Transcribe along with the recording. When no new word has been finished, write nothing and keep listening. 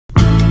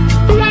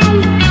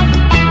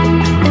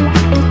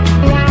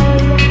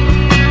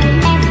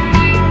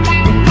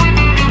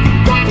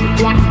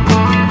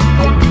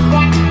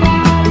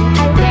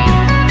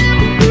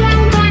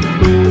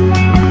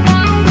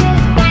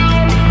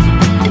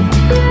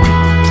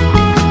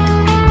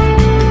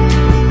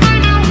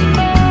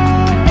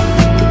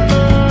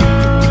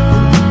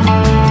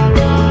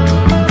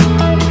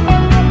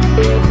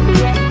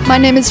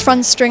name is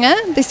Stringer.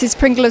 This is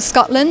Pringle of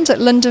Scotland at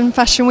London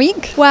Fashion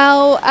Week.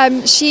 Well,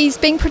 she's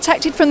being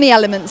protected from the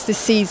elements this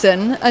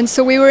season, and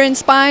so we were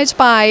inspired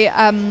by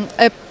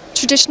a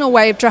traditional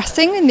way of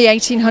dressing in the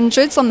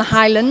 1800s on the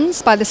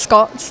highlands by the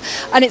Scots,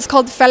 and it's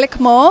called Fellick,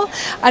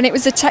 and it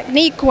was a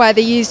technique where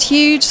they used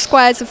huge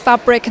squares of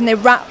fabric and they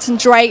wrapped and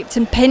draped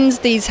and pinned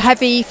these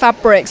heavy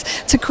fabrics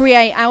to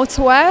create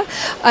outerwear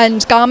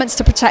and garments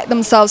to protect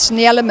themselves from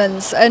the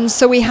elements. And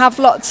so we have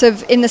lots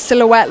of, in the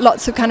silhouette,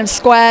 lots of kind of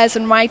squares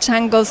and right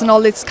angles and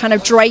all this kind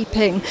of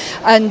draping,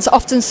 and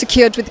often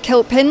secured with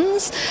kilt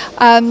pins.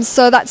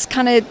 So that's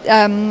kind of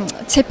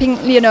tapping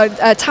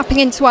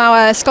into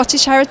our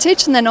Scottish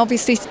heritage, and then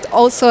obviously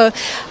also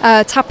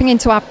tapping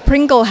into our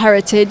Pringle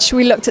heritage.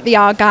 We looked at the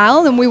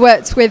Argyle, and we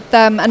worked with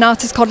an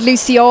artist called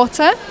Lucy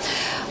Orter,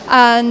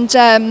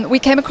 and we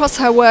came across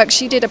her work.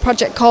 She did a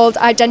project called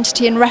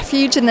Identity and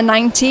Refuge in the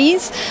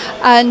 90s,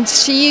 and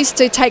she used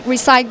to take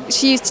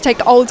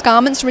old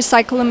garments,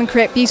 recycle them and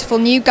create beautiful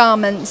new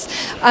garments.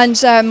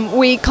 And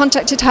we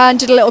contacted her and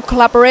did a little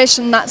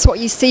collaboration. That's what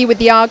you see with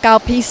the Argyle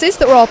pieces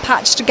that were all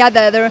patched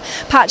together. They're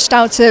patched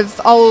out of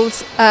old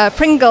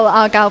Pringle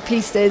Argyle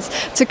pieces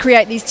to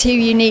create these two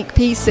unique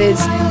pieces.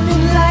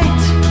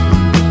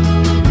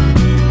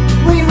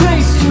 We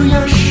race to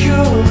your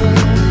shore.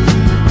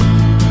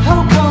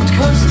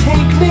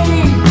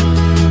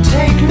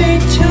 Take me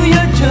to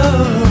your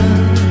door.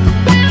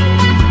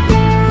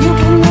 You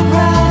can look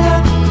right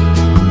up,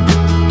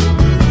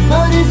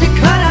 but is it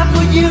cut out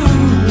for you?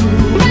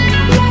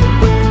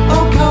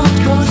 Oh, Gold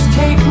Coast,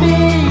 take me.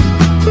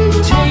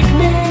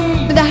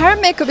 The hair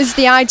and makeup is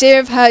the idea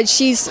of her.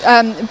 She's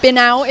been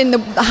out in the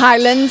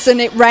highlands and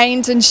it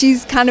rained, and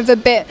she's kind of a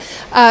bit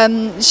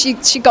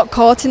she got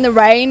caught in the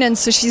rain, and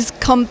so she's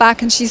come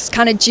back and she's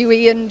kind of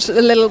dewy and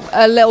a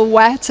little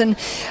wet, and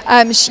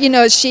she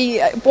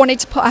wanted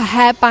to put her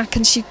hair back,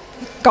 and she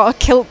got a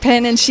kilt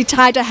pin and she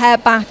tied her hair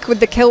back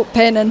with the kilt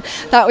pin, and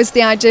that was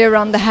the idea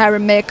around the hair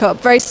and makeup.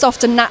 Very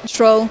soft and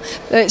natural.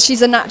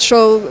 She's a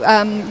natural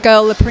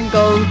girl, the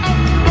Pringle.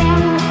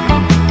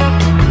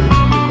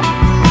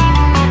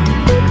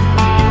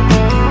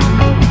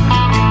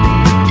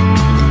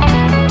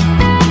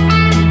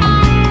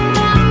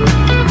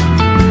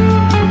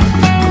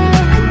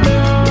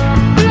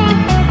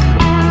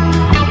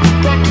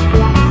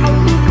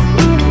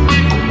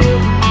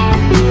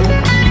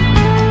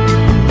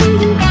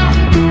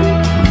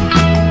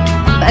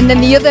 And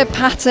then the other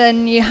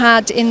pattern you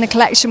had in the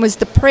collection was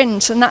the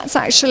print, and that's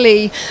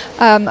actually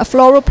a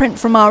floral print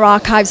from our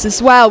archives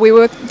as well. We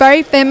were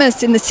very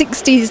famous in the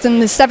 60s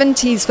and the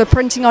 70s for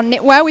printing on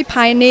knitwear. We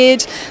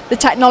pioneered the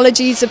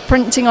technologies of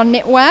printing on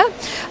knitwear,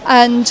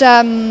 and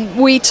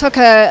we took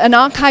an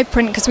archive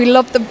print because we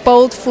loved the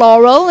bold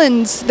floral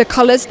and the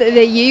colours that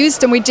they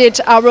used, and we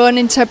did our own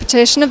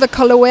interpretation of the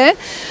colourway.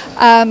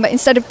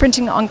 Instead of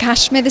printing it on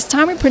cashmere this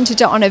time, we printed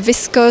it on a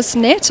viscose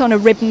knit, on a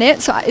rib knit,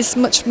 so it's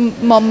much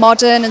more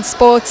modern and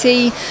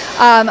sporty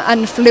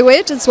and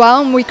fluid as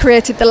well, and we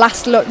created the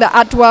last look that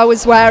Adwa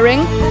was wearing.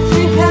 I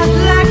think I'd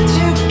like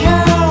to go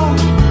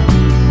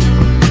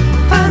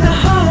find a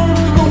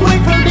home away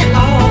from it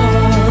all.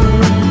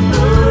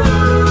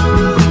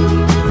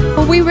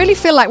 Well, we really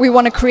feel like we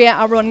want to create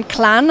our own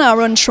clan,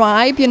 our own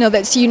tribe,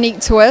 that's unique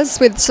to us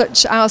with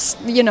such our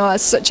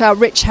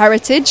rich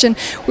heritage, and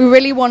we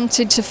really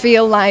wanted to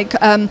feel like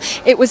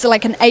it was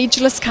like an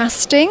ageless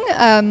casting.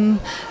 So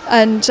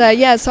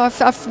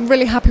I'm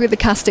really happy with the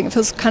casting. It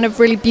feels kind of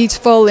really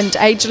beautiful and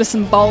ageless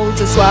and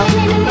bold as well.